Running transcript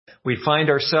We find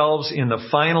ourselves in the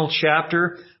final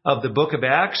chapter of the book of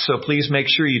Acts, so please make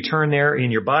sure you turn there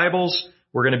in your Bibles.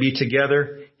 We're going to be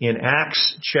together in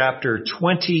Acts chapter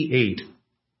 28.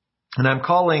 And I'm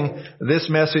calling this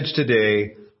message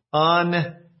today,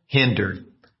 Unhindered.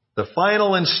 The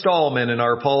final installment in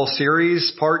our Paul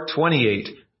series, part 28,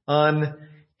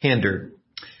 Unhindered.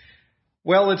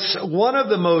 Well, it's one of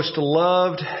the most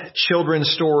loved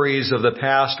children's stories of the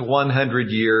past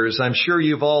 100 years. I'm sure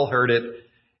you've all heard it.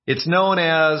 It's known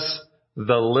as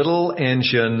The Little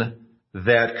Engine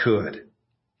That Could.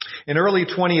 An early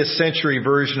 20th century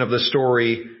version of the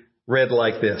story read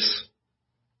like this.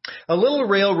 A little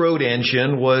railroad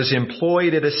engine was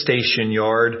employed at a station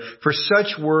yard for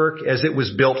such work as it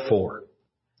was built for,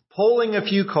 pulling a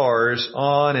few cars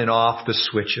on and off the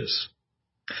switches.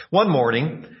 One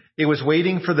morning, it was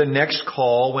waiting for the next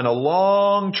call when a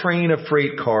long train of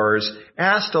freight cars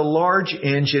asked a large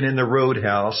engine in the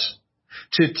roadhouse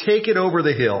to take it over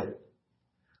the hill.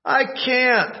 "I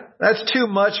can't. That's too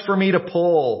much for me to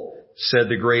pull," said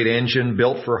the great engine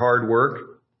built for hard work.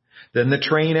 Then the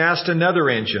train asked another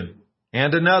engine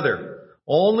and another,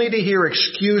 only to hear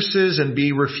excuses and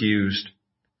be refused.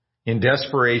 In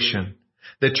desperation,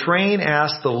 the train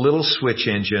asked the little switch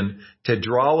engine to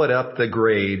draw it up the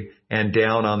grade and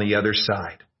down on the other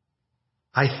side.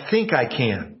 "I think I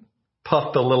can,"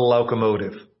 puffed the little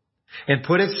locomotive, and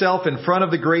put itself in front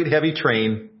of the great heavy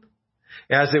train.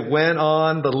 As it went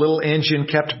on, the little engine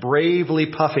kept bravely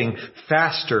puffing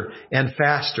faster and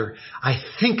faster. "I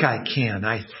think I can,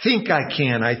 I think I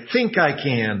can, I think I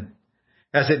can."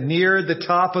 As it neared the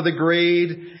top of the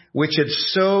grade, which had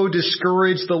so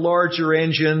discouraged the larger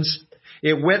engines,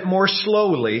 it went more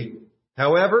slowly.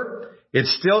 However, it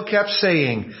still kept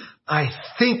saying, "I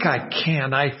think I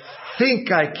can, I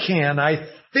think I can, I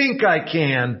think I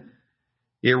can."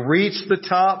 It reached the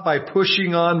top by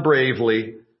pushing on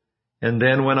bravely, and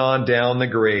then went on down the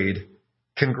grade,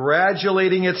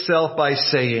 congratulating itself by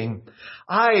saying,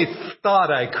 "I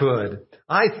thought I could,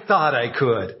 I thought I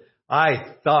could, I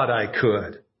thought I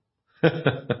could."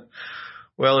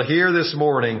 Well, here this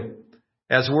morning,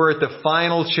 as we're at the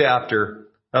final chapter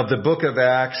of the book of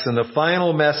Acts and the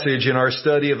final message in our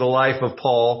study of the life of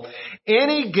Paul,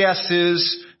 any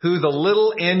guesses who the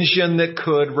little engine that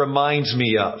could reminds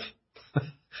me of?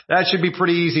 That should be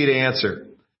pretty easy to answer.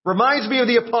 Reminds me of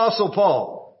the Apostle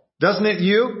Paul, doesn't it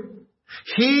you?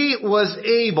 He was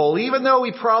able, even though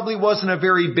he probably wasn't a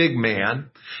very big man,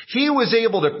 he was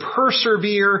able to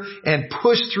persevere and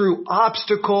push through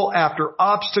obstacle after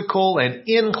obstacle and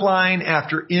incline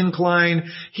after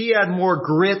incline. He had more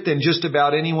grit than just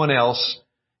about anyone else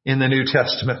in the New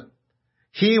Testament.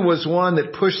 He was one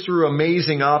that pushed through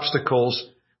amazing obstacles,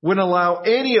 wouldn't allow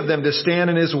any of them to stand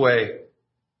in his way,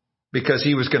 because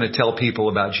he was going to tell people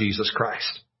about Jesus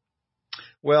Christ.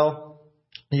 Well,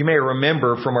 you may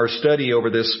remember from our study over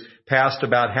this past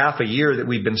about half a year that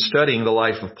we've been studying the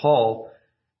life of Paul.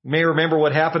 You may remember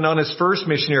what happened on his first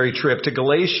missionary trip to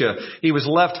Galatia. He was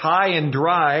left high and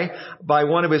dry by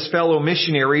one of his fellow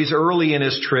missionaries early in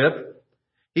his trip.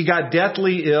 He got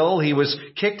deathly ill. He was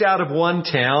kicked out of one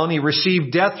town. He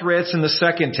received death threats in the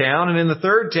second town. And in the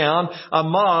third town, a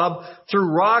mob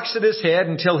threw rocks at his head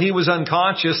until he was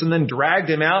unconscious and then dragged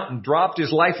him out and dropped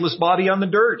his lifeless body on the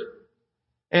dirt.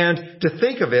 And to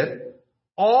think of it,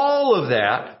 all of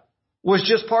that was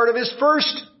just part of his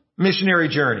first missionary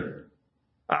journey.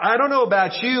 I don't know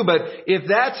about you, but if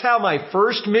that's how my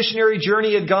first missionary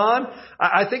journey had gone,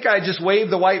 I think I'd just wave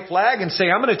the white flag and say,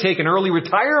 I'm going to take an early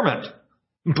retirement.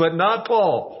 But not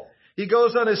Paul. He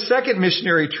goes on his second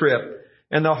missionary trip,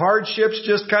 and the hardships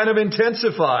just kind of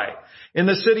intensify. In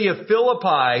the city of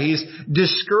Philippi, he's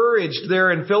discouraged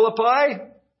there in Philippi.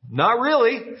 Not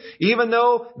really. Even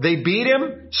though they beat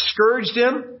him, scourged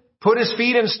him, put his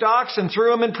feet in stocks, and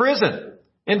threw him in prison.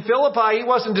 In Philippi, he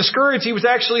wasn't discouraged. He was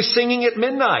actually singing at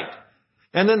midnight.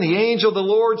 And then the angel of the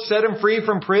Lord set him free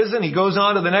from prison. He goes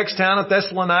on to the next town of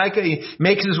Thessalonica. He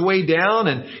makes his way down.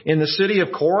 And in the city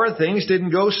of Corinth, things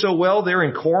didn't go so well there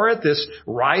in Corinth. This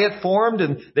riot formed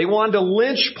and they wanted to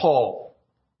lynch Paul.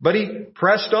 But he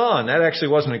pressed on. That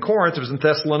actually wasn't in Corinth. It was in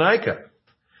Thessalonica.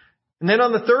 And then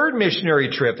on the third missionary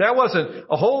trip, that wasn't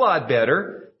a whole lot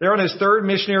better. There on his third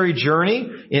missionary journey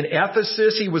in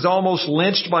Ephesus, he was almost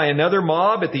lynched by another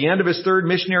mob. At the end of his third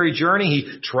missionary journey,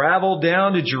 he traveled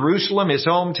down to Jerusalem, his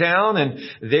hometown.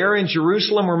 And there in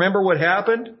Jerusalem, remember what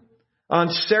happened? On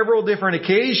several different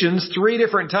occasions, 3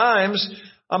 different times,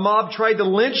 a mob tried to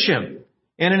lynch him.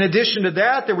 And in addition to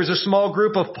that, there was a small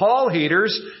group of Paul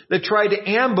haters that tried to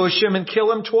ambush him and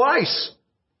kill him twice.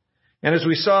 And as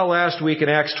we saw last week in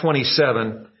Acts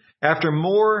 27, after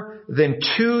more than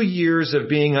 2 years of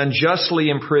being unjustly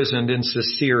imprisoned in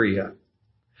Caesarea,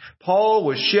 Paul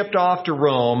was shipped off to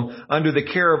Rome under the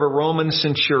care of a Roman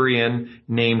centurion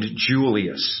named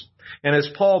Julius. And as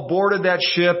Paul boarded that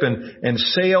ship and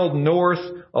sailed north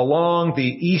along the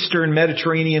eastern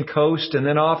Mediterranean coast and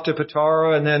then off to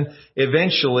Patara, and then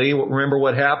eventually, remember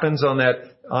what happens on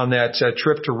that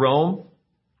trip to Rome?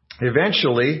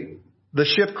 Eventually, the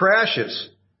ship crashes.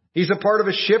 He's a part of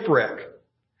a shipwreck.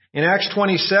 In Acts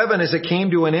 27, as it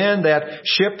came to an end, that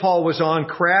ship Paul was on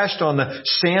crashed on the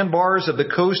sandbars of the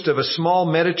coast of a small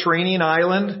Mediterranean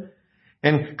island.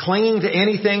 And clinging to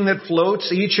anything that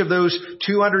floats, each of those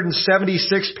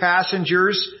 276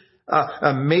 passengers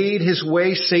made his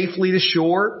way safely to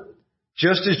shore,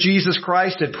 just as Jesus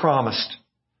Christ had promised.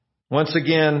 Once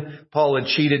again, Paul had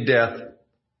cheated death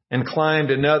and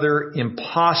climbed another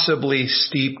impossibly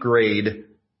steep grade.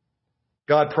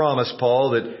 God promised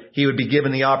Paul that he would be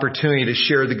given the opportunity to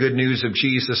share the good news of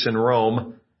Jesus in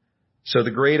Rome. So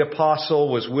the great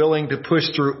apostle was willing to push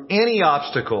through any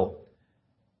obstacle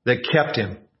that kept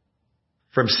him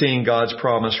from seeing God's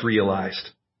promise realized.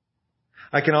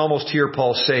 I can almost hear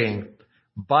Paul saying,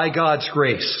 by God's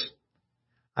grace,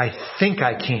 I think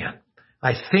I can.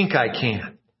 I think I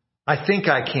can. I think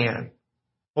I can.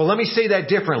 Well, let me say that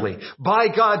differently. By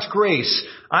God's grace,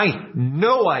 I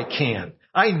know I can.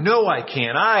 I know I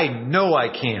can. I know I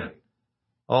can.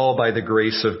 All by the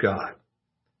grace of God.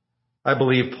 I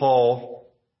believe Paul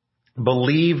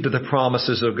believed the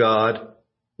promises of God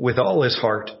with all his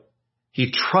heart.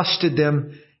 He trusted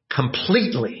them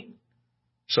completely.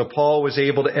 So Paul was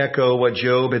able to echo what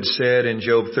Job had said in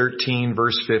Job 13,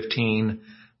 verse 15,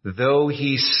 though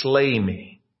he slay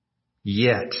me,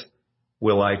 yet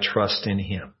will I trust in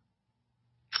him.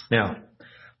 Now,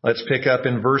 let's pick up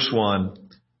in verse 1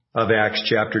 of Acts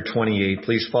chapter 28.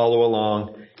 Please follow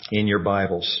along in your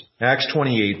Bibles. Acts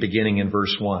 28, beginning in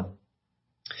verse 1.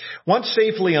 Once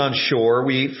safely on shore,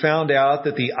 we found out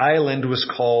that the island was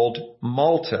called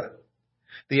Malta.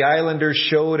 The islanders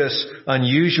showed us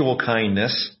unusual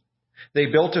kindness. They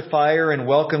built a fire and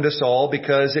welcomed us all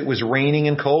because it was raining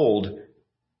and cold.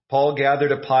 Paul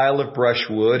gathered a pile of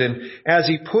brushwood, and as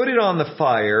he put it on the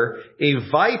fire, a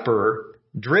viper,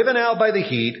 driven out by the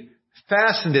heat,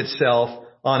 fastened itself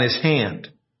on his hand.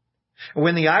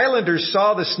 When the islanders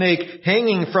saw the snake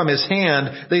hanging from his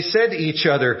hand, they said to each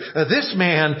other, "This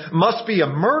man must be a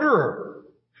murderer.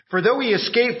 For though he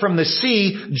escaped from the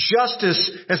sea,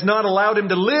 justice has not allowed him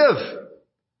to live."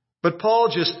 But Paul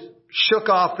just shook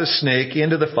off the snake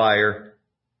into the fire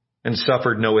and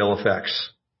suffered no ill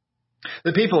effects.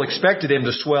 The people expected him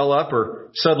to swell up or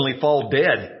suddenly fall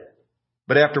dead.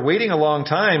 But after waiting a long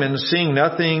time and seeing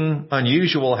nothing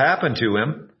unusual happen to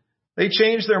him, they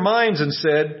changed their minds and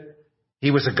said he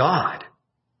was a god.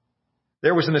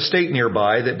 There was an estate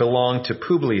nearby that belonged to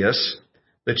Publius,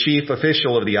 the chief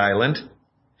official of the island.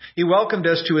 He welcomed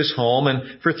us to his home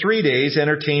and for 3 days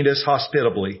entertained us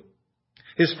hospitably.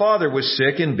 His father was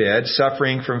sick in bed,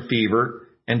 suffering from fever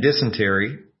and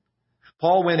dysentery.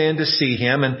 Paul went in to see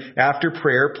him and after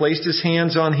prayer placed his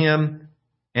hands on him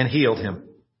and healed him.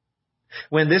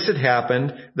 When this had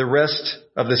happened, the rest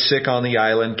of the sick on the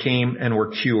island came and were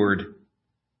cured.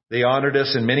 They honored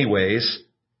us in many ways,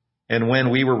 and when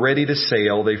we were ready to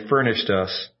sail, they furnished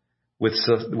us with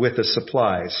the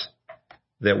supplies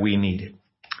that we needed.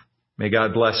 May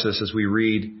God bless us as we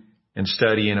read and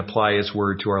study and apply His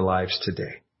Word to our lives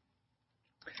today.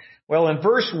 Well, in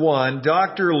verse 1,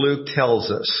 Dr. Luke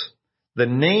tells us the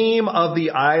name of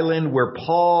the island where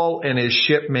Paul and his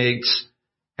shipmates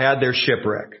had their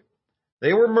shipwreck.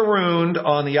 They were marooned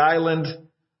on the island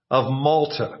of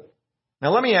Malta.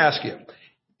 Now let me ask you,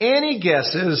 any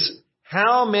guesses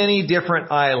how many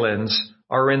different islands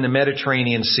are in the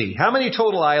Mediterranean Sea? How many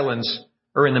total islands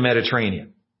are in the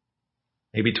Mediterranean?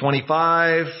 Maybe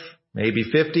 25, maybe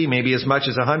 50, maybe as much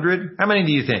as 100. How many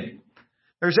do you think?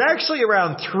 There's actually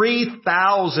around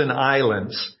 3,000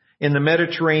 islands in the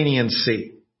Mediterranean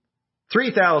Sea.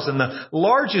 3,000. The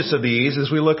largest of these, as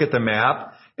we look at the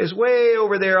map, is way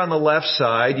over there on the left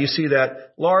side. You see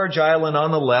that large island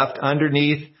on the left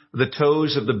underneath the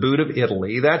toes of the boot of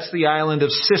Italy. That's the island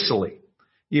of Sicily.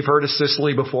 You've heard of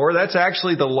Sicily before. That's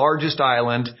actually the largest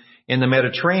island in the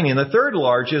Mediterranean. The third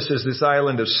largest is this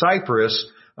island of Cyprus,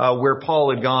 where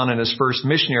Paul had gone on his first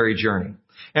missionary journey.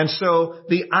 And so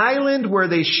the island where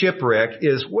they shipwreck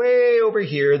is way over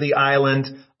here, the island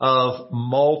of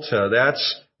Malta.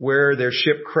 That's where their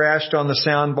ship crashed on the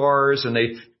sandbars and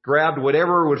they grabbed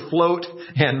whatever would float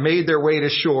and made their way to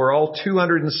shore, all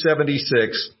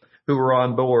 276 who were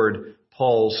on board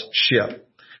Paul's ship.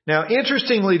 Now,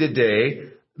 interestingly today,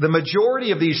 the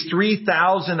majority of these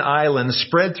 3,000 islands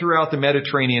spread throughout the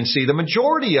Mediterranean Sea, the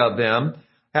majority of them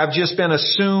have just been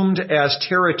assumed as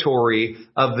territory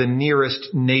of the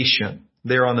nearest nation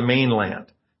there on the mainland.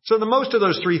 So the most of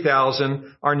those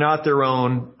 3,000 are not their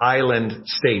own island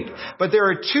state. But there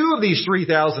are two of these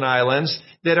 3,000 islands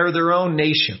that are their own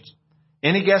nations.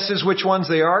 Any guesses which ones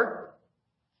they are?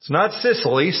 It's not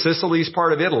Sicily. Sicily's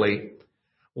part of Italy.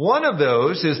 One of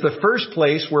those is the first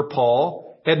place where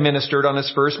Paul had ministered on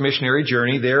his first missionary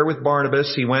journey. There with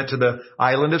Barnabas, he went to the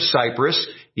island of Cyprus.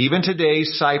 Even today,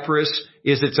 Cyprus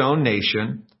is its own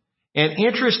nation. And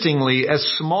interestingly, as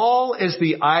small as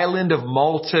the island of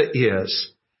Malta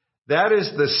is, that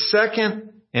is the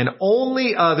second and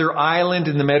only other island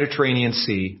in the Mediterranean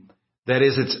Sea that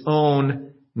is its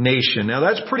own nation. Now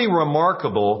that's pretty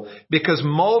remarkable because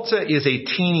Malta is a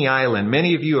teeny island.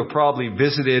 Many of you have probably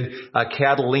visited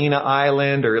Catalina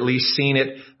Island or at least seen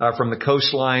it from the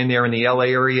coastline there in the LA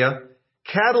area.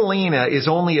 Catalina is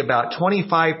only about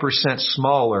 25%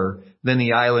 smaller than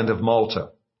the island of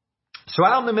Malta. So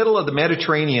out in the middle of the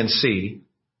Mediterranean Sea,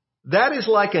 that is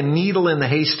like a needle in the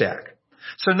haystack.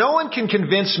 So no one can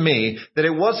convince me that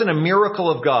it wasn't a miracle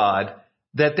of God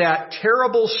that that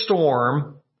terrible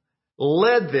storm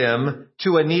led them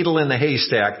to a needle in the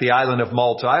haystack, the island of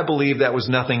Malta. I believe that was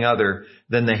nothing other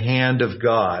than the hand of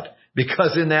God.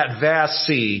 Because in that vast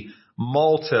sea,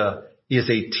 Malta is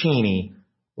a teeny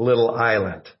little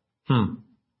island.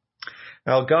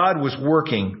 Now God was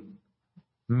working,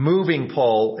 moving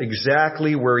Paul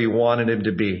exactly where he wanted him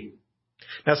to be.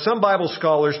 Now, some Bible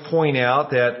scholars point out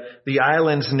that the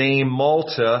island's name,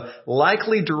 Malta,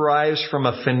 likely derives from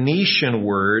a Phoenician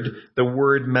word, the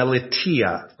word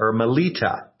Melita, or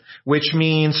Melita, which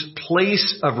means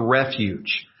place of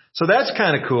refuge. So that's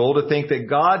kind of cool to think that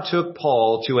God took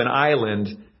Paul to an island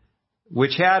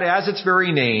which had as its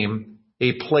very name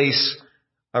a place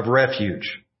of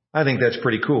refuge. I think that's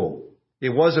pretty cool. It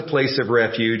was a place of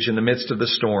refuge in the midst of the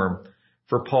storm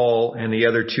for Paul and the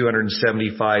other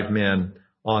 275 men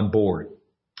on board.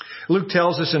 Luke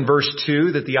tells us in verse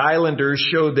 2 that the islanders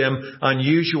showed them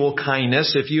unusual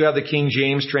kindness. If you have the King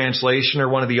James translation or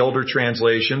one of the older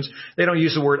translations, they don't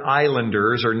use the word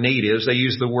islanders or natives. They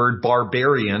use the word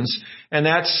barbarians. And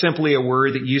that's simply a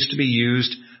word that used to be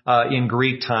used in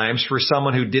Greek times for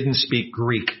someone who didn't speak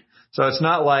Greek. So it's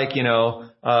not like,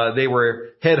 they were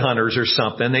headhunters or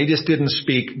something. They just didn't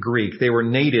speak Greek. They were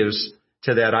natives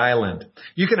to that island.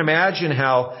 You can imagine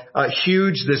how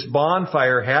huge this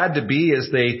bonfire had to be as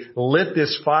they lit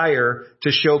this fire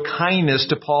to show kindness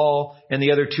to Paul and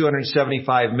the other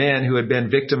 275 men who had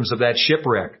been victims of that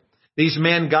shipwreck. These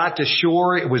men got to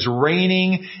shore. It was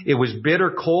raining. It was bitter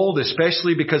cold,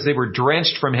 especially because they were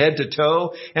drenched from head to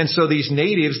toe. And so these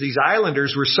natives, these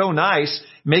islanders, were so nice,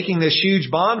 making this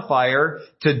huge bonfire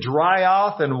to dry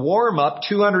off and warm up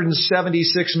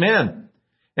 276 men.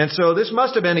 And so this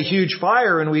must have been a huge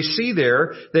fire, and we see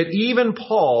there that even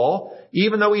Paul,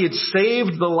 even though he had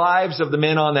saved the lives of the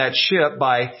men on that ship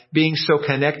by being so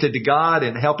connected to God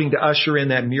and helping to usher in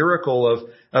that miracle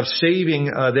of saving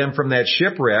them from that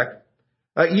shipwreck,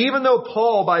 even though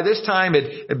Paul by this time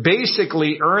had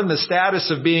basically earned the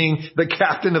status of being the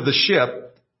captain of the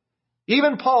ship,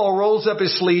 even Paul rolls up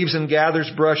his sleeves and gathers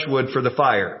brushwood for the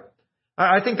fire.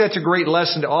 I think that's a great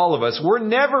lesson to all of us. We're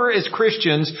never, as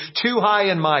Christians, too high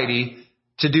and mighty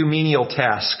to do menial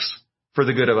tasks for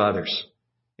the good of others.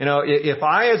 If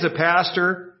I, as a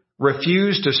pastor,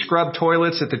 refuse to scrub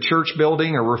toilets at the church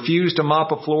building or refuse to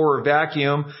mop a floor or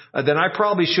vacuum, then I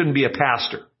probably shouldn't be a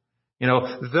pastor.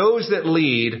 Those that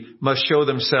lead must show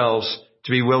themselves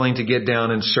to be willing to get down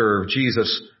and serve.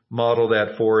 Jesus modeled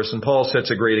that for us, and Paul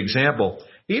sets a great example.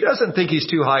 He doesn't think he's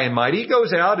too high and mighty. He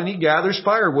goes out and he gathers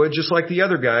firewood just like the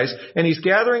other guys. And he's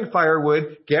gathering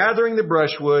firewood, gathering the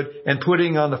brushwood, and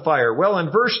putting on the fire. Well,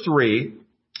 in verse 3,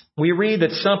 we read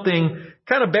that something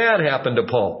kind of bad happened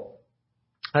to Paul.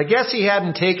 I guess he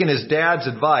hadn't taken his dad's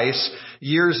advice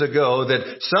years ago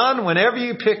that, son, whenever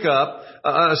you pick up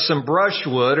some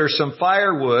brushwood or some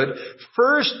firewood,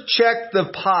 first check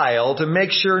the pile to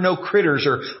make sure no critters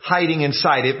are hiding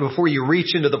inside it before you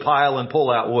reach into the pile and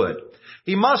pull out wood.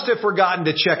 He must have forgotten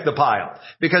to check the pile,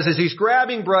 because as he's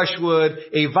grabbing brushwood,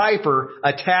 a viper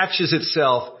attaches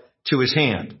itself to his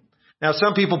hand. Now,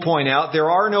 some people point out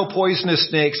there are no poisonous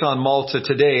snakes on Malta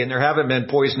today, and there haven't been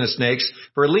poisonous snakes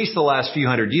for at least the last few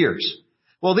hundred years.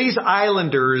 Well, these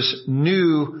islanders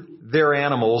knew their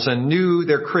animals and knew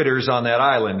their critters on that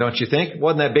island, don't you think? It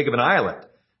wasn't that big of an island.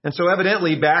 And so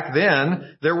evidently back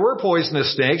then, there were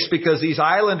poisonous snakes because these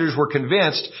islanders were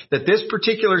convinced that this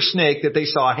particular snake that they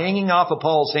saw hanging off of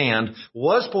Paul's hand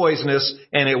was poisonous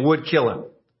and it would kill him.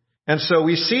 And so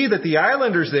we see that the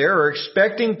islanders there are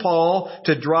expecting Paul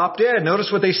to drop dead. Notice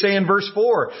what they say in verse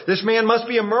 4. This man must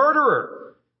be a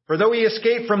murderer. For though he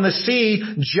escaped from the sea,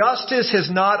 justice has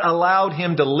not allowed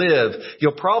him to live.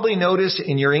 You'll probably notice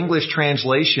in your English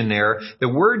translation there, the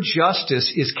word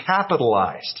justice is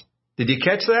capitalized. Did you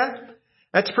catch that?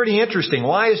 That's pretty interesting.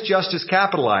 Why is justice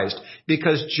capitalized?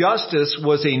 Because justice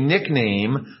was a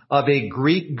nickname of a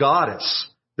Greek goddess,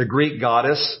 the Greek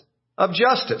goddess of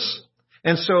justice.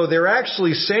 And so they're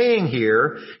actually saying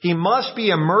here, he must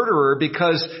be a murderer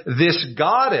because this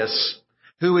goddess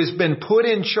who has been put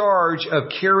in charge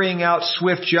of carrying out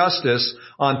swift justice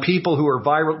on people who are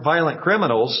violent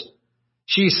criminals,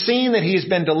 she's seen that he's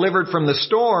been delivered from the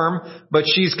storm, but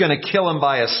she's going to kill him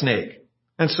by a snake.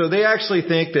 And so they actually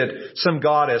think that some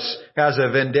goddess has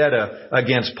a vendetta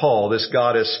against Paul, this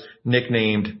goddess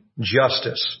nicknamed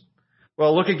Justice.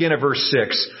 Well, look again at verse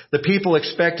 6. The people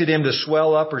expected him to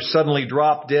swell up or suddenly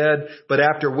drop dead, but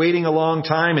after waiting a long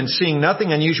time and seeing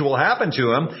nothing unusual happen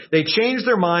to him, they changed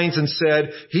their minds and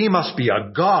said, he must be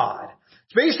a god.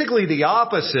 It's basically the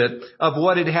opposite of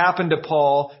what had happened to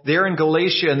Paul there in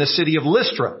Galatia in the city of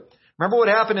Lystra. Remember what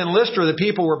happened in Lystra? The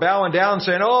people were bowing down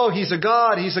saying, oh, he's a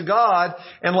god, he's a god.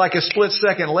 And like a split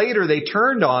second later, they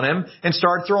turned on him and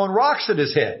started throwing rocks at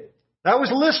his head. That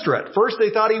was Lystra. At first they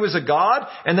thought he was a god,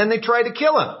 and then they tried to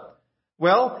kill him.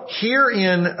 Well, here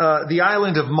in the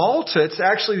island of Malta, it's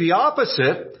actually the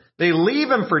opposite. They leave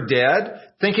him for dead,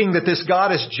 thinking that this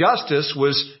goddess Justice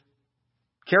was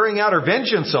carrying out her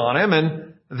vengeance on him,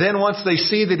 and then once they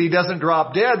see that he doesn't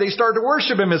drop dead, they start to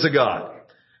worship him as a god.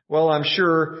 Well, I'm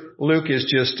sure Luke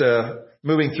is just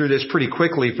moving through this pretty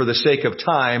quickly for the sake of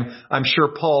time. I'm sure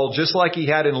Paul, just like he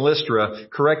had in Lystra,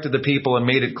 corrected the people and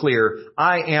made it clear,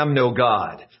 I am no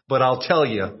God, but I'll tell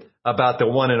you about the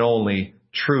one and only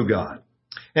true God.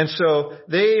 And so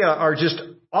they are just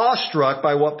awestruck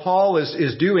by what Paul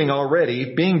is doing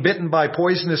already, being bitten by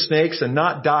poisonous snakes and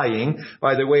not dying.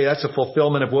 By the way, that's a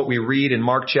fulfillment of what we read in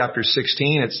Mark chapter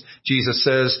 16. Jesus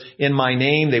says, in my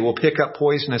name they will pick up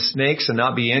poisonous snakes and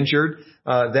not be injured.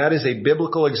 That is a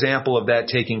biblical example of that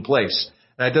taking place.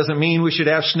 That doesn't mean we should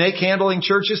have snake handling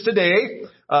churches today.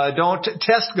 Don't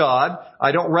test God.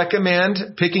 I don't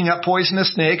recommend picking up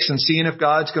poisonous snakes and seeing if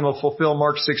God's going to fulfill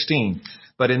Mark 16.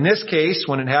 But in this case,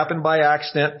 when it happened by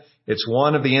accident, it's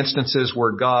one of the instances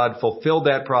where God fulfilled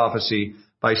that prophecy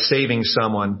by saving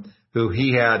someone who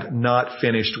he had not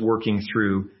finished working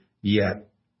through yet.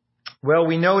 Well,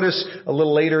 we notice a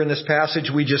little later in this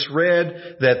passage we just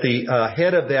read that the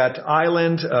head of that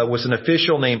island was an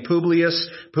official named Publius.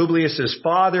 Publius's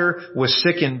father was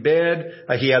sick in bed.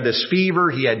 He had this fever.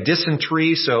 He had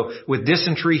dysentery. So with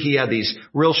dysentery, he had these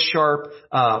real sharp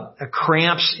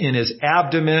cramps in his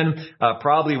abdomen.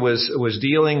 Probably was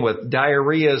dealing with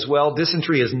diarrhea as well.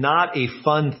 Dysentery is not a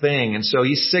fun thing. And so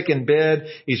he's sick in bed.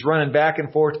 He's running back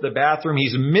and forth to the bathroom.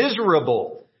 He's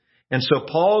miserable. And so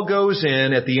Paul goes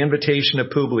in at the invitation of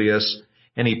Publius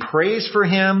and he prays for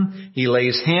him, he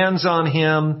lays hands on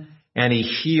him, and he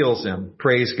heals him.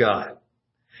 Praise God.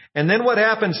 And then what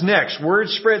happens next? Word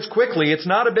spreads quickly. It's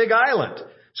not a big island.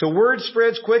 So word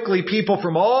spreads quickly. People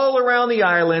from all around the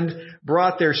island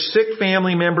brought their sick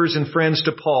family members and friends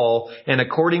to Paul. And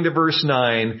according to verse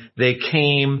 9, they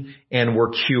came and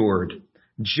were cured.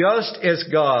 Just as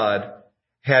God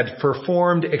had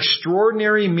performed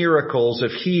extraordinary miracles of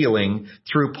healing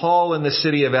through Paul in the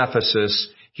city of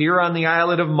Ephesus, here on the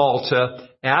island of Malta,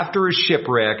 after his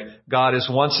shipwreck, God is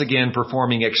once again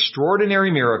performing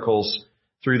extraordinary miracles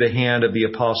through the hand of the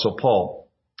Apostle Paul.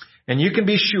 And you can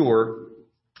be sure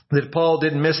that Paul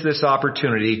didn't miss this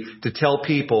opportunity to tell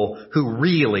people who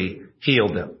really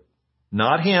healed them.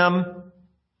 Not him,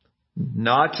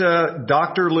 not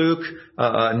Dr. Luke,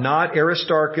 not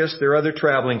Aristarchus, their other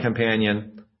traveling companion.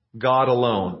 God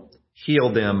alone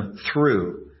healed them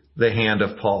through the hand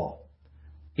of Paul.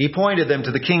 He pointed them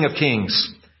to the King of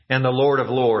Kings and the Lord of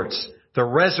Lords, the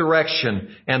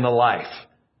resurrection and the life,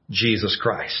 Jesus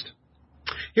Christ.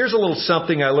 Here's a little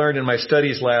something I learned in my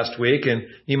studies last week, and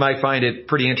you might find it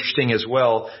pretty interesting as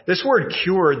well. This word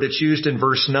cured that's used in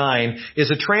verse 9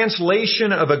 is a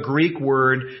translation of a Greek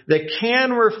word that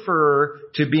can refer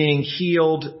to being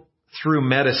healed through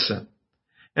medicine.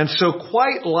 And so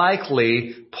quite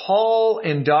likely, Paul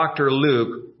and Dr.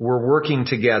 Luke were working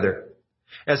together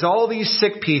as all these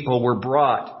sick people were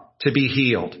brought to be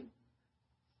healed.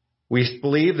 We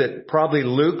believe that probably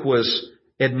Luke was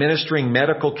administering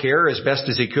medical care as best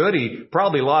as he could. He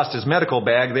probably lost his medical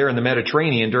bag there in the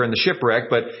Mediterranean during the shipwreck.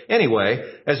 But anyway,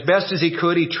 as best as he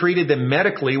could, he treated them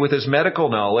medically with his medical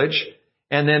knowledge.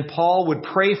 And then Paul would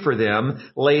pray for them,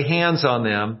 lay hands on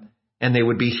them, and they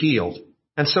would be healed.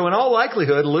 And so in all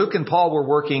likelihood, Luke and Paul were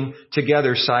working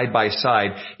together side by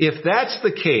side. If that's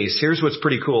the case, here's what's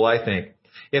pretty cool, I think.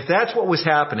 If that's what was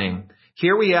happening,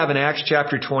 here we have in Acts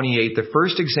chapter 28, the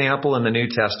first example in the New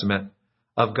Testament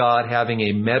of God having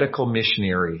a medical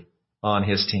missionary on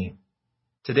his team.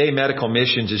 Today, medical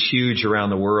missions is huge around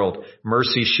the world.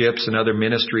 Mercy ships and other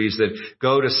ministries that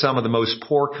go to some of the most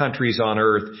poor countries on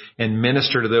earth and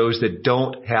minister to those that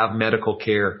don't have medical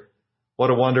care.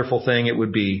 What a wonderful thing it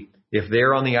would be if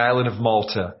there on the island of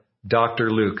Malta,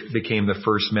 Dr. Luke became the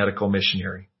first medical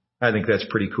missionary. I think that's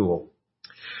pretty cool.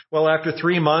 Well, after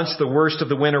 3 months, the worst of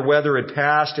the winter weather had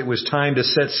passed. It was time to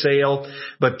set sail.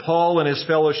 But Paul and his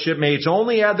fellow shipmates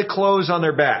only had the clothes on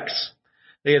their backs.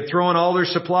 They had thrown all their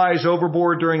supplies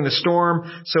overboard during the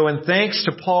storm. So in thanks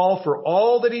to Paul for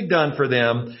all that he'd done for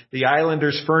them, the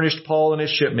islanders furnished Paul and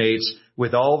his shipmates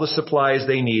with all the supplies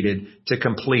they needed to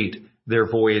complete their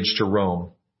voyage to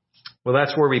Rome. Well,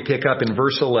 that's where we pick up in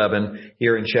verse 11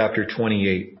 here in chapter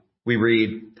 28. We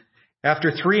read, "After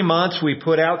 3 months, we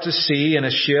put out to sea in a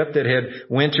ship that had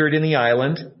wintered in the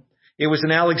island. It was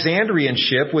an Alexandrian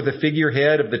ship with the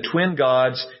figurehead of the twin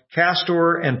gods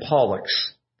Castor and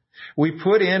Pollux. We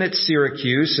put in at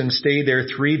Syracuse and stayed there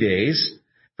 3 days.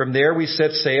 From there we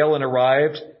set sail and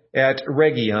arrived at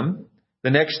Rhegium. The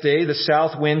next day the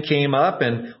south wind came up,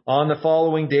 and on the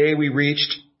following day we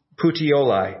reached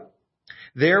Puteoli.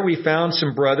 There we found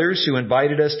some brothers who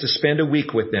invited us to spend a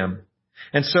week with them.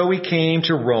 And so we came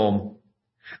to Rome.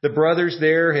 The brothers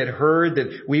there had heard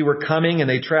that we were coming, and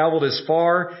they traveled as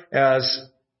far as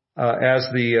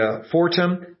the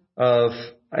Fortum of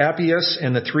Appius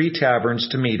and the 3 taverns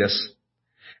to meet us.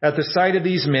 At the sight of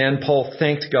these men, Paul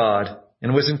thanked God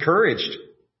and was encouraged.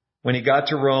 When he got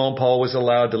to Rome, Paul was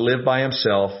allowed to live by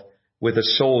himself with a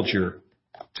soldier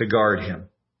to guard him."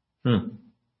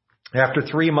 After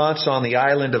 3 months on the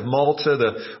island of Malta,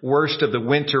 the worst of the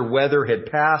winter weather had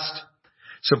passed.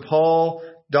 So Paul,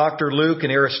 Dr. Luke,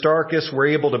 and Aristarchus were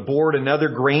able to board another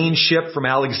grain ship from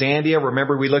Alexandria.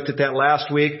 Remember, we looked at that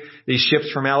last week. These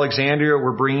ships from Alexandria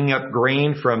were bringing up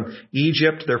grain from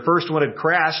Egypt. Their first one had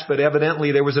crashed, but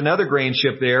evidently there was another grain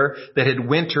ship there that had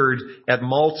wintered at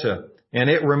Malta, and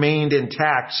it remained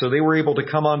intact. So they were able to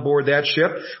come on board that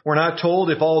ship. We're not told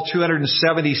if all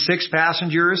 276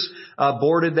 passengers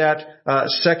boarded that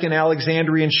second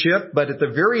Alexandrian ship, but at the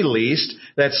very least,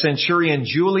 that centurion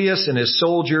Julius and his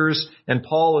soldiers and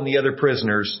Paul and the other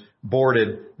prisoners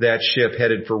boarded that ship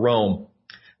headed for Rome.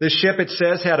 This ship, it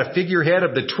says, had a figurehead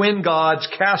of the twin gods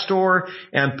Castor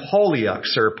and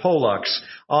Pollux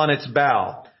on its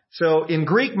bow. So in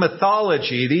Greek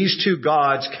mythology, these 2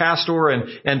 gods, Castor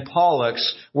and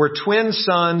Pollux, were twin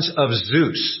sons of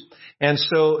Zeus. And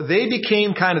so they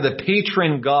became kind of the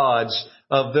patron gods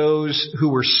of those who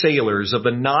were sailors, of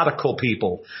the nautical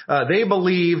people. They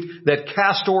believed that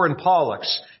Castor and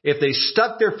Pollux, if they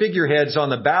stuck their figureheads on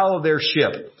the bow of their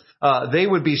ship, they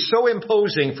would be so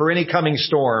imposing for any coming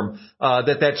storm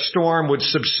that storm would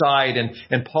subside,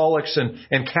 and Pollux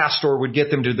and Castor would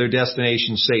get them to their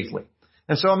destination safely.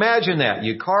 And so imagine that.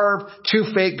 You carve 2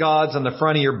 fake gods on the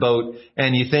front of your boat,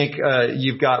 and you think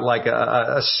you've got like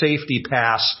a safety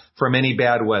pass from any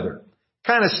bad weather.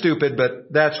 Kind of stupid,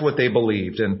 but that's what they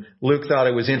believed. And Luke thought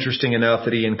it was interesting enough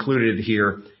that he included it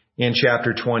here in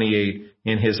chapter 28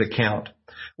 in his account.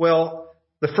 Well,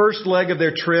 the first leg of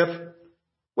their trip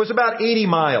was about 80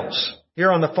 miles.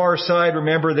 Here on the far side,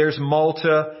 remember, there's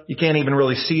Malta. You can't even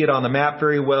really see it on the map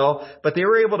very well. But they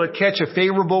were able to catch a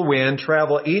favorable wind,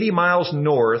 travel 80 miles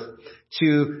north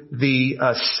to the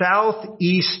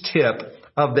southeast tip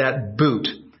of that boot,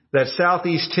 that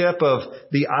southeast tip of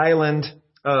the island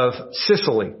of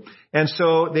Sicily. And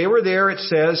so they were there, it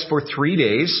says, for 3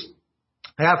 days.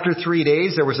 After 3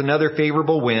 days, there was another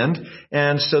favorable wind,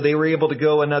 and so they were able to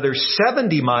go another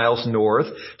 70 miles north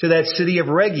to that city of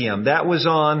Rhegium. That was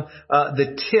on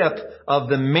the tip of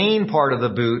the main part of the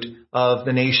boot of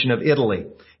the nation of Italy.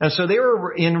 And so they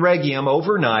were in Rhegium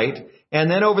overnight,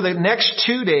 and then over the next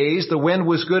 2 days, the wind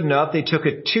was good enough. They took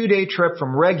a 2-day trip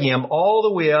from Rhegium all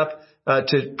the way up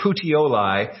to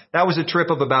Puteoli. That was a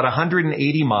trip of about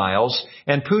 180 miles,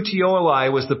 and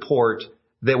Puteoli was the port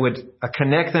that would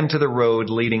connect them to the road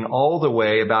leading all the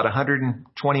way about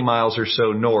 120 miles or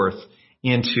so north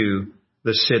into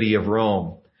the city of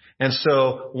Rome. And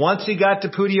so once he got to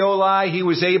Puteoli, he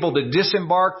was able to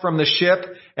disembark from the ship,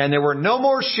 and there were no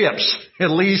more ships, at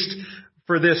least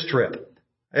for this trip.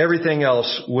 Everything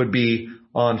else would be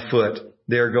on foot.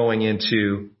 They're going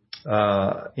into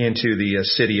into the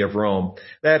city of Rome.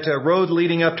 That road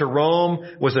leading up to Rome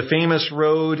was a famous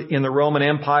road in the Roman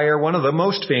Empire, one of the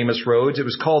most famous roads. It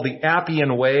was called the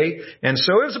Appian Way, and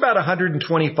so it was about a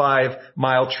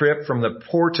 125-mile trip from the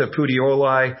port of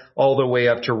Puteoli all the way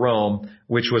up to Rome,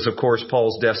 which was, of course,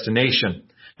 Paul's destination.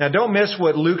 Now, don't miss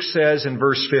what Luke says in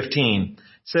verse 15. It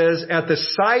says, "At the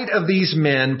sight of these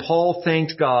men, Paul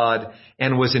thanked God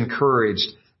and was encouraged."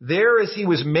 There, as he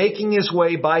was making his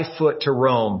way by foot to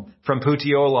Rome from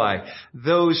Puteoli,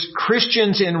 those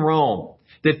Christians in Rome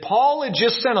that Paul had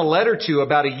just sent a letter to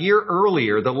about a year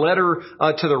earlier, the letter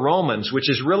to the Romans, which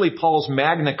is really Paul's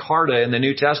Magna Carta in the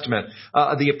New Testament,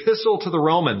 the epistle to the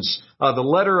Romans, the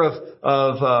letter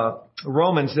of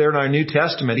Romans there in our New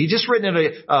Testament. He just written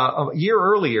it a year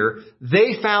earlier.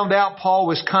 They found out Paul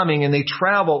was coming, and they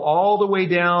traveled all the way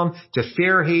down to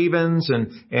Fair Havens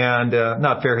and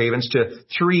not Fair Havens, to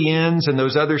Three Inns and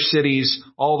those other cities,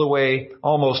 all the way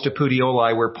almost to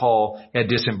Puteoli where Paul had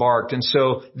disembarked. And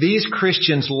so these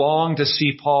Christians longed to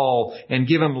see Paul and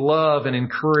give him love and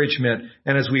encouragement.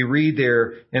 And as we read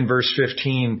there in verse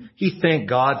 15, he thanked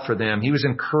God for them. He was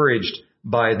encouraged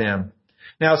by them.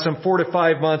 Now, some 4 to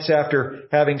 5 months after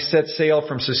having set sail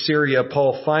from Caesarea,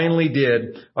 Paul finally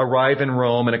did arrive in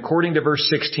Rome. And according to verse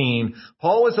 16,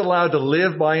 Paul was allowed to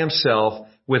live by himself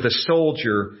with a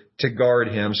soldier to guard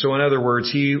him. So in other words,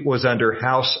 he was under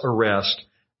house arrest,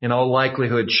 in all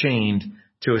likelihood chained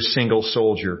to a single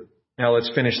soldier. Now let's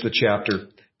finish the chapter,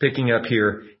 picking up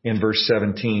here in verse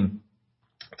 17.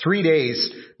 3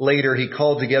 days later, he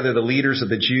called together the leaders of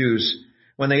the Jews.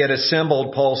 When they had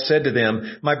assembled, Paul said to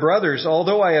them, "My brothers,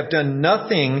 although I have done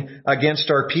nothing against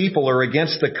our people or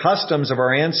against the customs of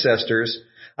our ancestors,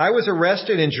 I was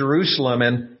arrested in Jerusalem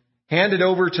and handed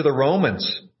over to the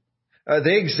Romans.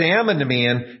 They examined me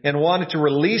and wanted to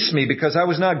release me because I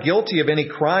was not guilty of any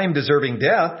crime deserving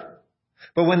death.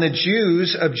 But when the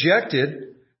Jews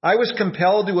objected, I was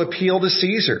compelled to appeal to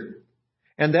Caesar,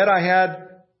 and that I had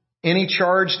any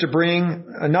charge to bring,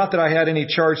 not that I had any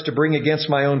charge to bring against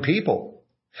my own people.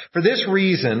 For this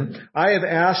reason, I have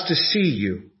asked to see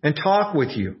you and talk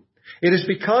with you. It is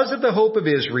because of the hope of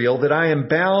Israel that I am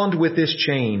bound with this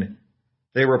chain."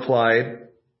 They replied,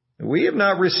 "We have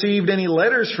not received any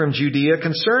letters from Judea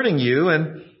concerning you,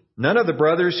 and none of the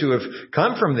brothers who have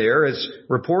come from there has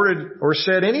reported or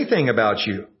said anything about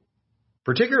you,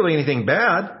 particularly anything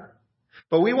bad.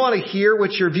 But we want to hear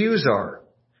what your views are,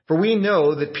 for we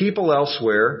know that people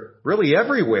elsewhere, really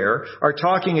everywhere, are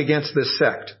talking against this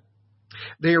sect."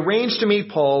 They arranged to meet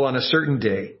Paul on a certain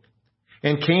day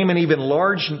and came in even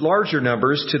larger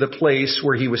numbers to the place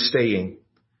where he was staying.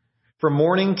 From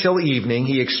morning till evening,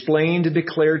 he explained and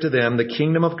declared to them the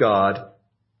kingdom of God,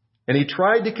 and he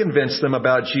tried to convince them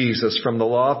about Jesus from the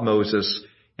law of Moses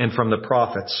and from the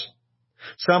prophets.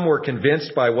 Some were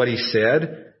convinced by what he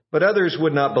said, but others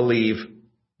would not believe.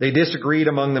 They disagreed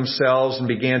among themselves and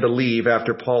began to leave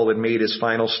after Paul had made his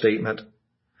final statement.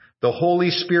 "The Holy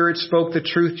Spirit spoke the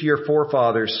truth to your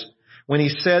forefathers when he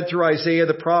said through Isaiah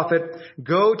the prophet,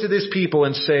 'Go to this people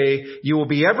and say, you will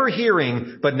be ever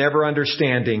hearing, but never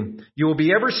understanding. You will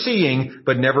be ever seeing,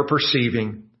 but never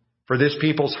perceiving. For this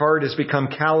people's heart has become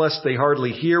callous. They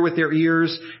hardly hear with their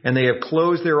ears, and they have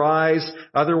closed their eyes.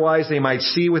 Otherwise they might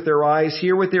see with their eyes,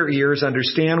 hear with their ears,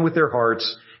 understand with their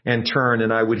hearts, and turn,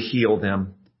 and I would heal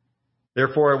them.'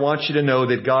 Therefore, I want you to know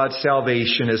that God's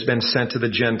salvation has been sent to the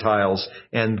Gentiles,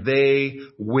 and they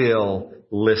will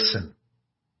listen."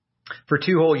 For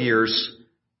 2 whole years,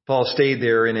 Paul stayed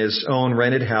there in his own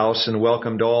rented house and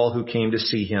welcomed all who came to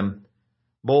see him.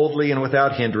 Boldly and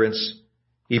without hindrance,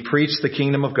 he preached the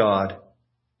kingdom of God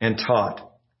and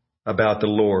taught about the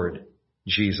Lord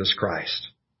Jesus Christ.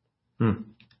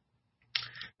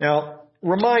 Now,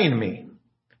 remind me,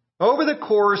 over the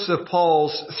course of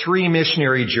Paul's 3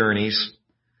 missionary journeys,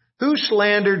 who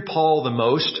slandered Paul the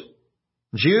most?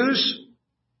 Jews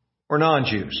or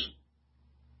non-Jews?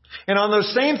 And on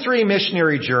those same 3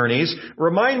 missionary journeys,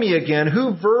 remind me again,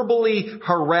 who verbally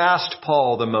harassed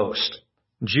Paul the most?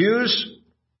 Jews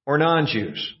or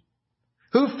non-Jews?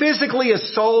 Who physically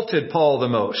assaulted Paul the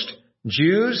most?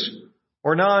 Jews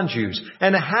or non-Jews?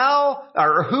 And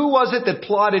who was it that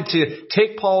plotted to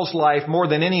take Paul's life more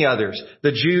than any others?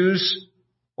 The Jews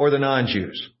or the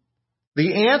non-Jews?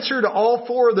 The answer to all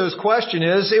 4 of those questions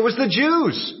is it was the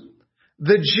Jews.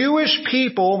 The Jewish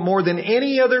people, more than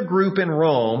any other group in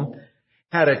Rome,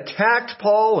 had attacked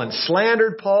Paul and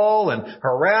slandered Paul and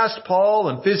harassed Paul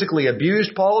and physically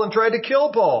abused Paul and tried to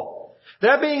kill Paul.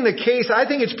 That being the case, I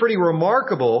think it's pretty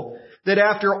remarkable that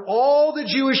after all the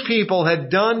Jewish people had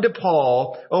done to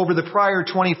Paul over the prior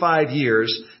 25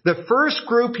 years, the first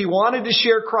group he wanted to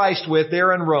share Christ with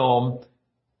there in Rome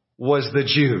was the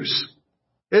Jews.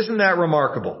 Isn't that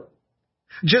remarkable?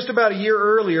 Just about a year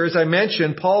earlier, as I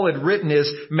mentioned, Paul had written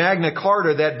his Magna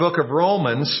Carta, that book of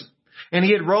Romans, and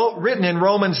he had written in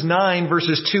Romans 9,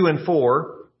 verses 2 and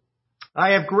 4,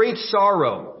 I have great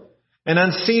sorrow and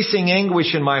unceasing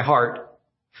anguish in my heart.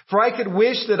 For I could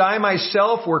wish that I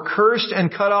myself were cursed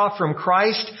and cut off from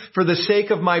Christ for the sake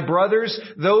of my brothers,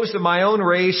 those of my own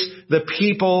race, the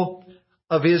people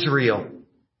of Israel.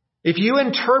 If you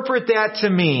interpret that to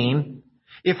mean,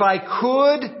 if I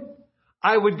could,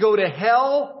 I would go to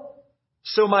hell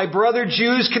so my brother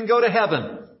Jews can go to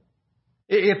heaven.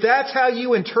 If that's how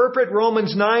you interpret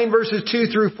Romans 9 verses 2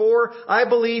 through 4, I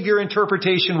believe your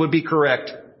interpretation would be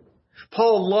correct.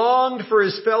 Paul longed for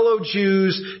his fellow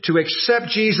Jews to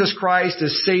accept Jesus Christ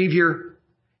as Savior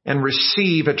and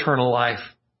receive eternal life.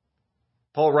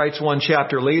 Paul writes one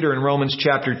chapter later in Romans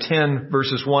chapter 10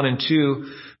 verses 1 and 2,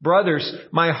 Brothers,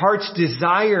 my heart's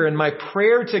desire and my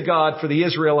prayer to God for the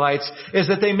Israelites is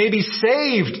that they may be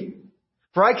saved.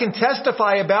 For I can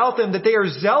testify about them that they are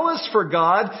zealous for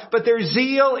God, but their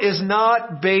zeal is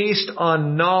not based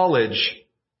on knowledge.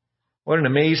 What an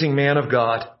amazing man of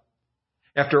God.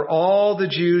 After all the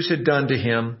Jews had done to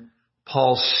him,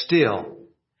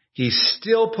 he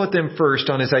still put them first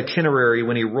on his itinerary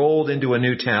when he rolled into a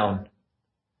new town.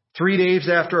 3 days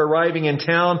after arriving in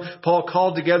town, Paul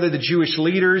called together the Jewish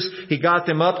leaders. He got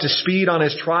them up to speed on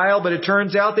his trial, but it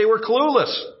turns out they were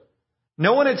clueless.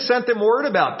 No one had sent them word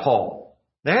about Paul.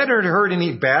 They hadn't heard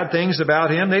any bad things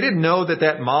about him. They didn't know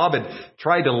that mob had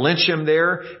tried to lynch him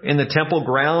there in the temple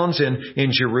grounds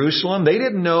in Jerusalem. They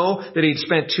didn't know that he'd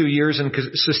spent 2 years in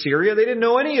Caesarea. They didn't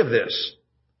know any of this.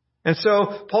 And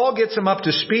so Paul gets them up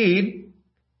to speed.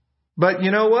 But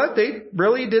you know what? They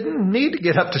really didn't need to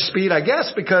get up to speed, I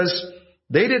guess, because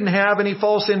they didn't have any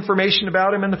false information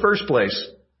about him in the first place.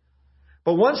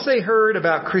 But once they heard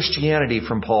about Christianity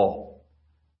from Paul,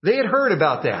 they had heard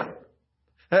about that.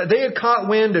 They had caught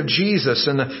wind of Jesus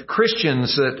and the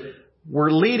Christians that were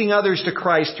leading others to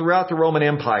Christ throughout the Roman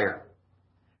Empire.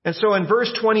 And so in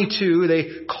verse 22,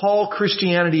 they call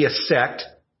Christianity a sect.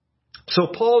 So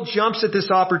Paul jumps at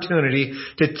this opportunity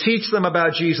to teach them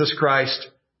about Jesus Christ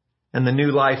and the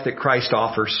new life that Christ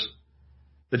offers.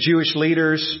 The Jewish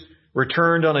leaders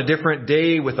returned on a different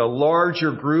day with a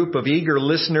larger group of eager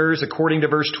listeners. According to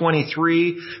verse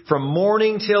 23, from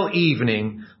morning till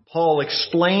evening, Paul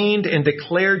explained and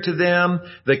declared to them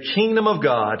the kingdom of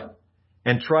God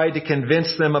and tried to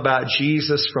convince them about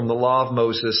Jesus from the law of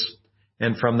Moses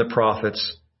and from the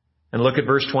prophets. And look at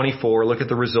verse 24. Look at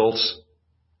the results.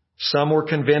 Some were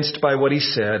convinced by what he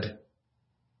said,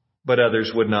 but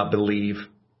others would not believe.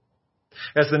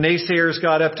 As the naysayers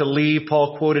got up to leave,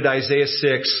 Paul quoted Isaiah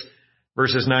 6,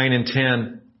 verses 9 and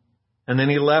 10. And then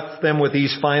he left them with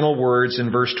these final words in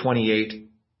verse 28.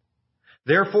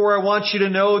 Therefore, I want you to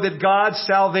know that God's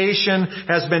salvation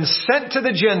has been sent to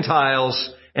the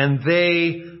Gentiles, and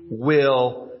they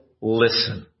will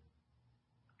listen.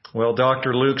 Well,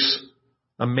 Dr. Luke's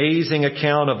amazing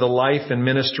account of the life and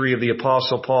ministry of the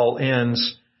Apostle Paul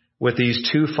ends with these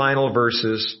two final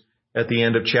verses at the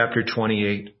end of chapter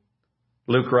 28.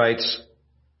 Luke writes,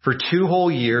 For 2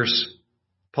 whole years,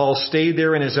 Paul stayed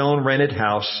there in his own rented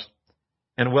house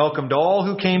and welcomed all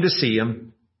who came to see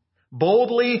him.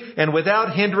 Boldly and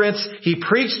without hindrance, he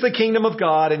preached the kingdom of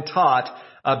God and taught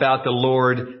about the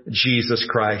Lord Jesus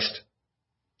Christ.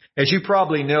 As you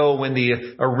probably know, when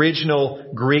the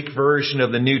original Greek version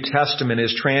of the New Testament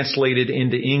is translated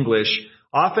into English,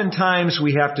 oftentimes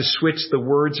we have to switch the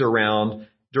words around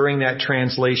during that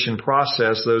translation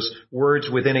process, those words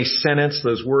within a sentence,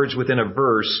 those words within a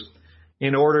verse,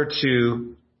 in order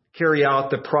to carry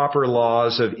out the proper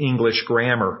laws of English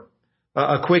grammar.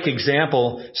 A quick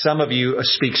example, some of you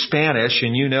speak Spanish,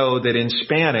 and you know that in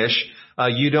Spanish,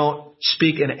 you don't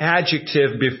speak an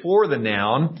adjective before the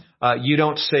noun. You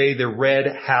don't say the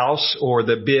red house or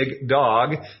the big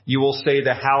dog. You will say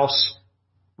the house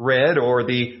red or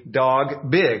the dog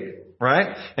big,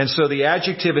 right? And so the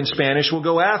adjective in Spanish will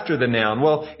go after the noun.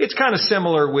 Well, it's kind of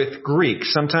similar with Greek.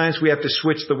 Sometimes we have to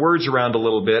switch the words around a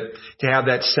little bit to have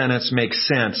that sentence make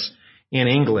sense in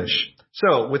English.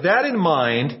 So with that in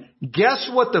mind, guess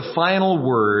what the final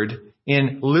word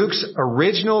in Luke's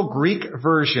original Greek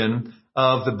version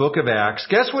of the book of Acts,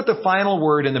 guess what the final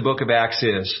word in the book of Acts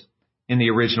is in the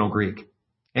original Greek?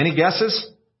 Any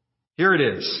guesses? Here it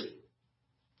is.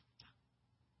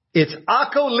 It's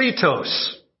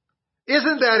akolitos.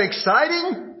 Isn't that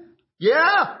exciting?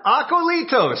 Yeah,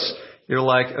 akolitos. You're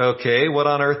like, okay, what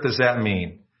on earth does that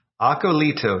mean?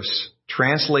 Akolitos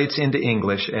translates into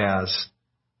English as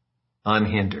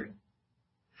unhindered.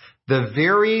 The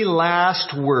very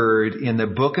last word in the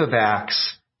book of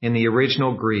Acts in the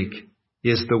original Greek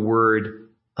is the word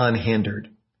unhindered.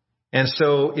 And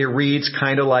so it reads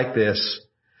kind of like this.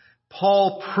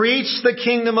 Paul preached the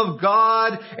kingdom of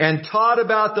God and taught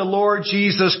about the Lord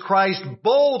Jesus Christ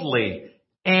boldly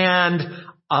and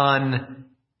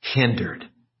unhindered.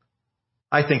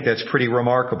 I think that's pretty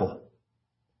remarkable.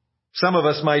 Some of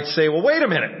us might say, well, wait a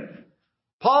minute.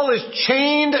 Paul is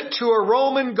chained to a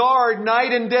Roman guard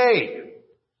night and day.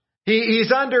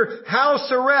 He's under house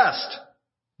arrest.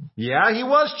 Yeah, he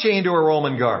was chained to a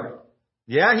Roman guard.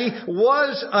 Yeah, he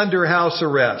was under house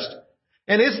arrest.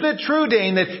 And isn't it true,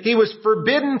 Dane, that he was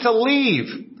forbidden to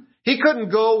leave? He couldn't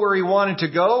go where he wanted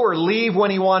to go or leave when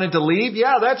he wanted to leave.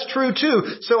 Yeah, that's true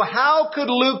too. So how could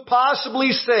Luke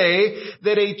possibly say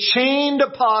that a chained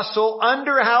apostle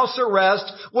under house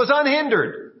arrest was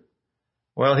unhindered?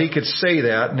 Well, he could say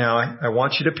that. Now, I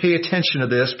want you to pay attention to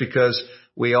this because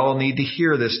we all need to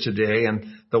hear this today. And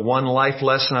the one life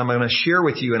lesson I'm going to share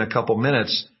with you in a couple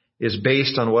minutes is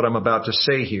based on what I'm about to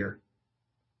say here.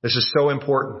 This is so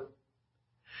important.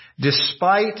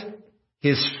 Despite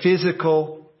his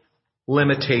physical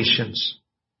limitations,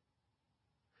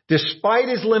 despite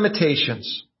his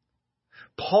limitations,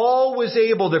 Paul was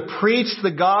able to preach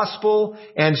the gospel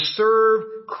and serve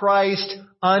Christ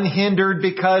unhindered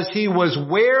because he was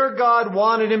where God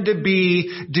wanted him to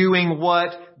be, doing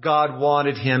what God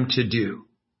wanted him to do.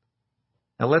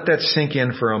 Now let that sink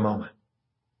in for a moment.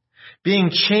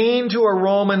 Being chained to a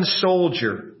Roman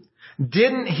soldier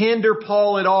didn't hinder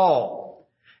Paul at all.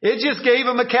 It just gave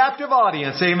him a captive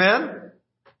audience. Amen?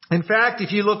 In fact,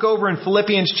 if you look over in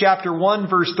Philippians chapter 1,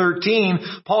 verse 13,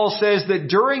 Paul says that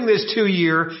during this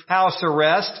 2-year house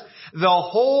arrest, the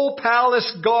whole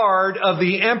palace guard of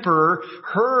the emperor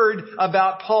heard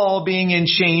about Paul being in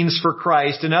chains for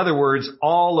Christ. In other words,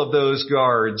 all of those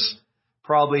guards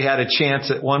probably had a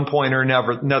chance at one point or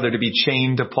another to be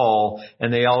chained to Paul,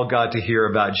 and they all got to hear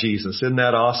about Jesus. Isn't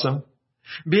that awesome?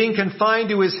 Being confined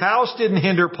to his house didn't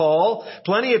hinder Paul.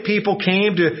 Plenty of people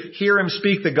came to hear him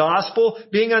speak the gospel.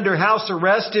 Being under house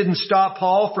arrest didn't stop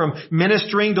Paul from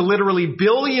ministering to literally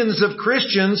billions of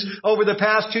Christians over the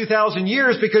past 2,000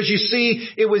 years, because you see,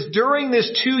 it was during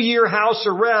this 2-year house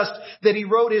arrest that he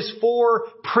wrote his 4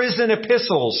 prison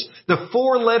epistles. The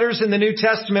 4 letters in the New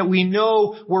Testament we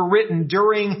know were written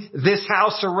during this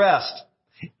house arrest.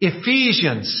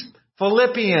 Ephesians,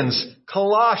 Philippians,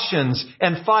 Colossians,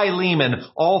 and Philemon,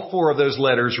 all 4 of those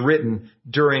letters written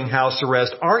during house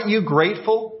arrest. Aren't you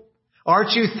grateful?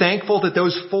 Aren't you thankful that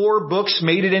those 4 books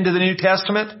made it into the New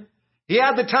Testament? He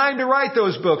had the time to write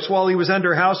those books while he was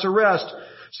under house arrest.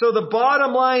 So the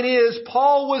bottom line is,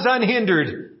 Paul was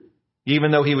unhindered,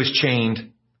 even though he was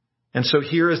chained. And so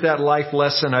here is that life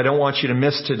lesson I don't want you to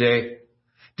miss today.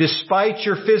 Despite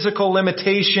your physical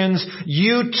limitations,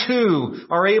 you too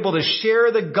are able to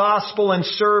share the gospel and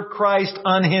serve Christ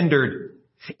unhindered.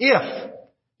 If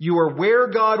you are where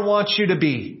God wants you to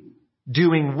be,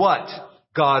 doing what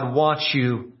God wants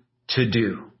you to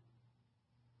do.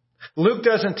 Luke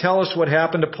doesn't tell us what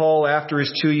happened to Paul after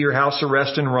his 2-year house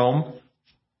arrest in Rome.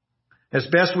 As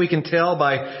best we can tell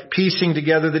by piecing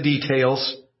together the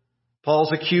details,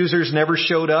 Paul's accusers never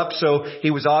showed up, so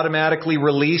he was automatically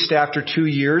released after 2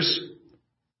 years.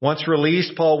 Once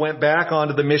released, Paul went back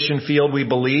onto the mission field, we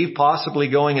believe, possibly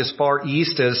going as far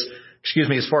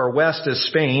west as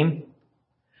Spain.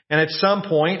 And at some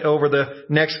point over the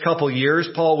next couple years,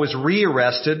 Paul was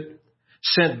rearrested,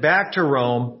 sent back to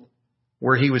Rome,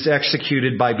 where he was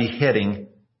executed by beheading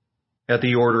at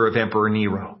the order of Emperor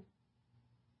Nero.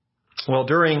 Well,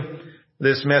 during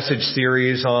this message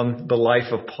series on the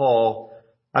life of Paul,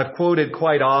 I've quoted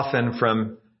quite often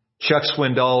from Chuck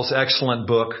Swindoll's excellent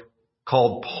book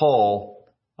called Paul,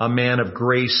 A Man of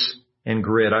Grace and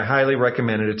Grit. I highly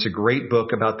recommend it. It's a great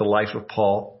book about the life of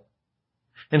Paul.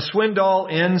 And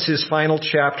Swindoll ends his final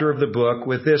chapter of the book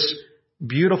with this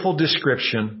beautiful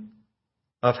description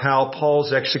of how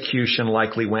Paul's execution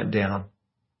likely went down.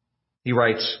 He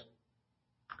writes,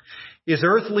 "His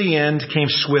earthly end came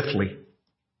swiftly,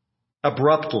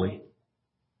 abruptly.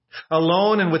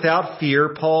 Alone and without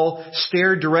fear, Paul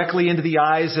stared directly into the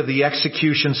eyes of the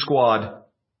execution squad.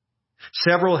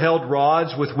 Several held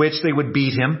rods with which they would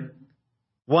beat him.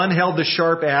 One held the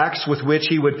sharp axe with which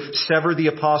he would sever the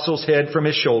apostle's head from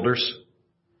his shoulders.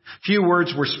 Few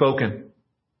words were spoken.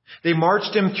 They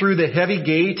marched him through the heavy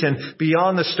gate and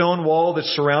beyond the stone wall that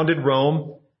surrounded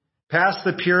Rome, past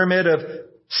the pyramid of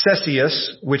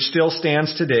Ctesias, which still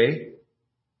stands today,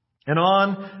 and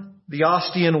on the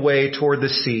Ostian way toward the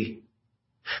sea.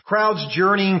 Crowds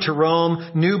journeying to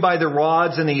Rome knew by the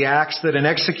rods and the axe that an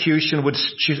execution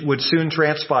would soon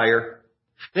transpire.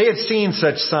 They had seen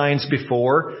such signs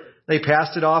before. They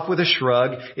passed it off with a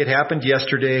shrug. It happened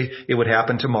yesterday. It would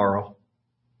happen tomorrow.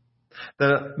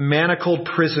 The manacled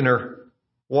prisoner,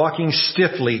 walking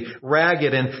stiffly,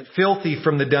 ragged and filthy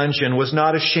from the dungeon, was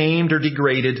not ashamed or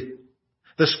degraded.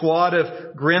 The squad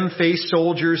of grim-faced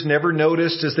soldiers never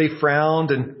noticed as they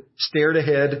frowned and stared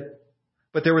ahead.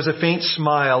 But there was a faint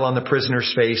smile on the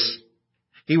prisoner's face.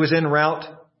 He was en route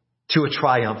to a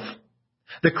triumph,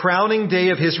 the crowning day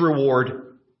of his reward.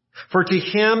 For to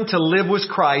him to live was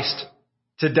Christ,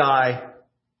 to die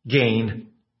gain.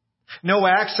 No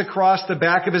axe across the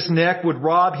back of his neck would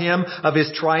rob him of his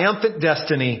triumphant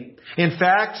destiny. In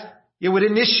fact, it would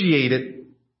initiate it.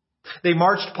 They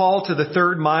marched Paul to the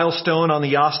third milestone on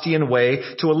the Ostian Way,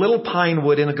 to a little pine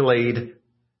wood in a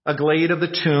glade of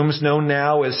the tombs known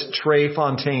now as Tre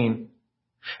Fontaine.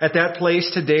 At that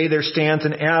place today there stands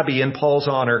an abbey in Paul's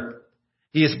honor.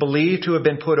 He is believed to have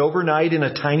been put overnight in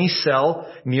a tiny cell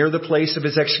near the place of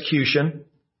his execution.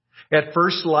 At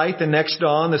first light the next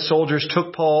dawn, the soldiers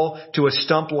took Paul to a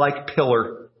stump-like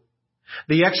pillar.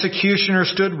 The executioner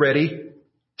stood ready,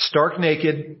 stark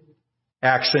naked,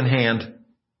 axe in hand.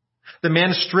 The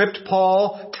men stripped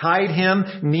Paul, tied him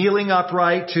kneeling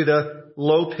upright to the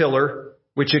low pillar,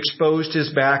 which exposed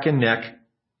his back and neck.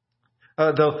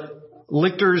 The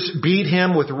lictors beat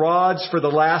him with rods for the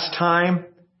last time.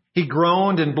 He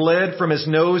groaned and bled from his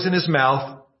nose and his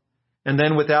mouth. And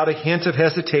then, without a hint of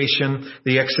hesitation,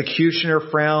 the executioner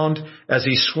frowned as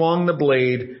he swung the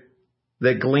blade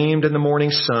that gleamed in the morning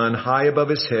sun high above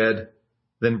his head,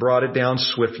 then brought it down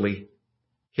swiftly,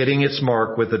 hitting its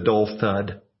mark with a dull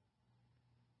thud.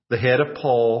 The head of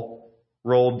Paul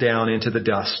rolled down into the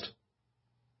dust.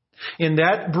 In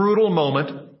that brutal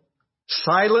moment,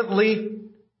 silently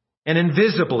and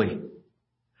invisibly,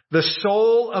 the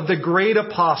soul of the great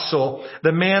apostle,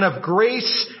 the man of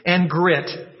grace and grit,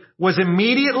 was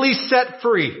immediately set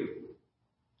free.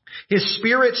 His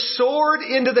spirit soared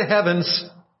into the heavens.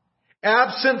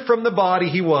 Absent from the body,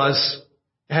 he was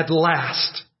at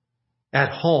last at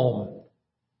home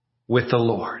with the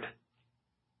Lord.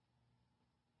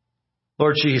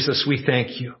 Lord Jesus, we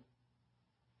thank you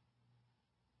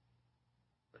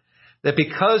that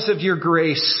because of your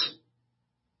grace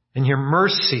and your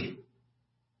mercy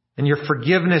and your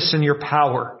forgiveness and your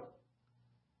power,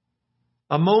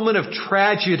 a moment of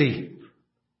tragedy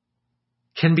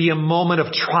can be a moment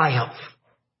of triumph.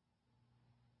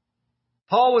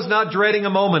 Paul was not dreading a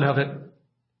moment of it.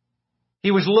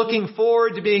 He was looking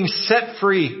forward to being set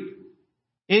free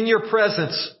in your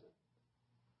presence.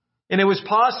 And it was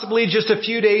possibly just a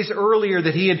few days earlier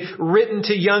that he had written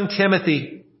to young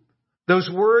Timothy those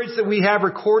words that we have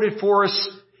recorded for us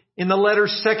in the letter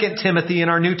 2 Timothy in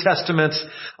our New Testaments.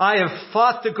 I have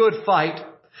fought the good fight.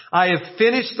 I have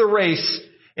finished the race,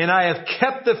 and I have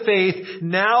kept the faith.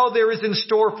 Now there is in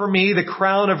store for me the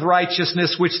crown of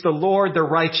righteousness, which the Lord, the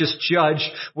righteous judge,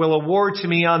 will award to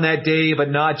me on that day, but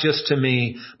not just to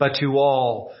me, but to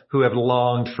all who have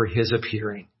longed for his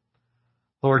appearing.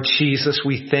 Lord Jesus,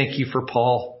 we thank you for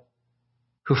Paul,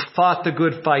 who fought the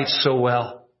good fight so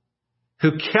well,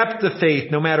 who kept the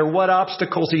faith no matter what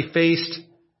obstacles he faced.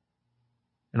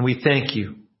 And we thank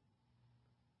you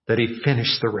that he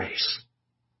finished the race.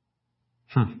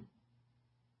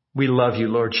 We love you,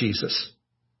 Lord Jesus.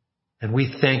 And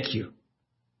we thank you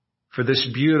for this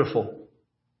beautiful,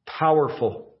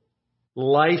 powerful,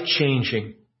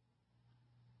 life-changing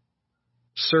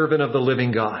servant of the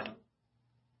living God,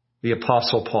 the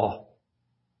Apostle Paul.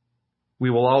 We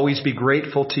will always be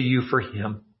grateful to you for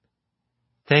him.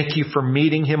 Thank you for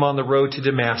meeting him on the road to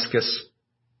Damascus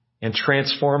and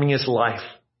transforming his life,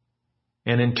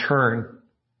 and in turn,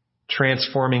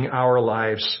 transforming our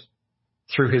lives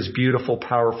through his beautiful,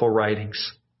 powerful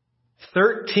writings.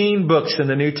 13 books in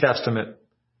the New Testament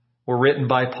were written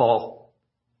by Paul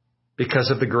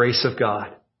because of the grace of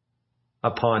God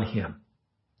upon him.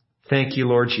 Thank you,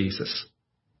 Lord Jesus.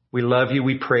 We love you,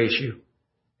 we praise you,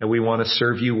 and we want to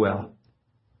serve you well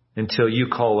until you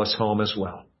call us home as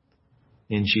well.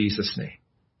 In Jesus' name,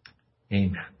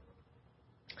 amen.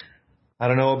 I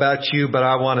don't know about you, but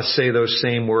I want to say those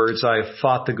same words. I have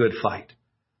fought the good fight.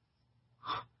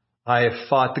 I have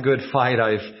fought the good fight.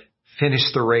 I've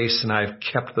finished the race, and I've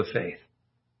kept the faith.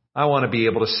 I want to be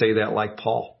able to say that like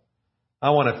Paul.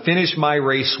 I want to finish my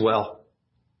race well.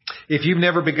 If you've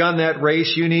never begun that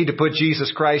race, you need to put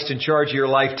Jesus Christ in charge of your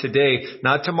life today.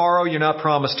 Not tomorrow. You're not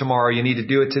promised tomorrow. You need to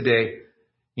do it today.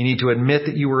 You need to admit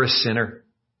that you were a sinner,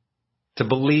 to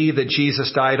believe that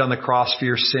Jesus died on the cross for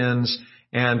your sins,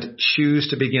 and choose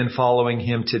to begin following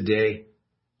him today.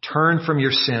 Turn from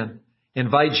your sin.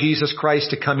 Invite Jesus Christ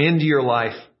to come into your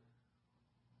life,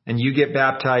 and you get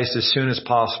baptized as soon as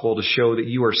possible to show that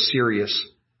you are serious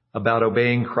about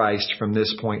obeying Christ from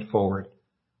this point forward.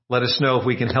 Let us know if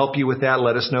we can help you with that.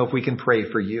 Let us know if we can pray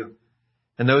for you.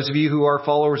 And those of you who are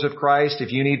followers of Christ,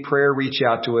 if you need prayer, reach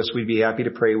out to us. We'd be happy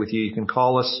to pray with you. You can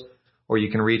call us or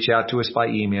you can reach out to us by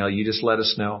email. You just let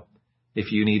us know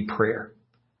if you need prayer.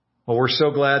 Well, we're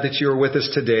so glad that you are with us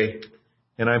today.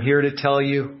 And I'm here to tell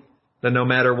you that no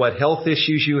matter what health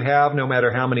issues you have, no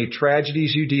matter how many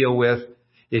tragedies you deal with,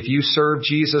 if you serve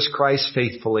Jesus Christ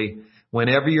faithfully,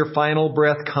 whenever your final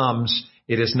breath comes,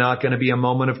 it is not going to be a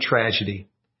moment of tragedy.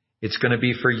 It's going to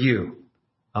be for you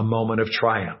a moment of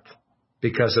triumph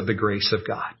because of the grace of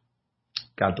God.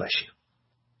 God bless you.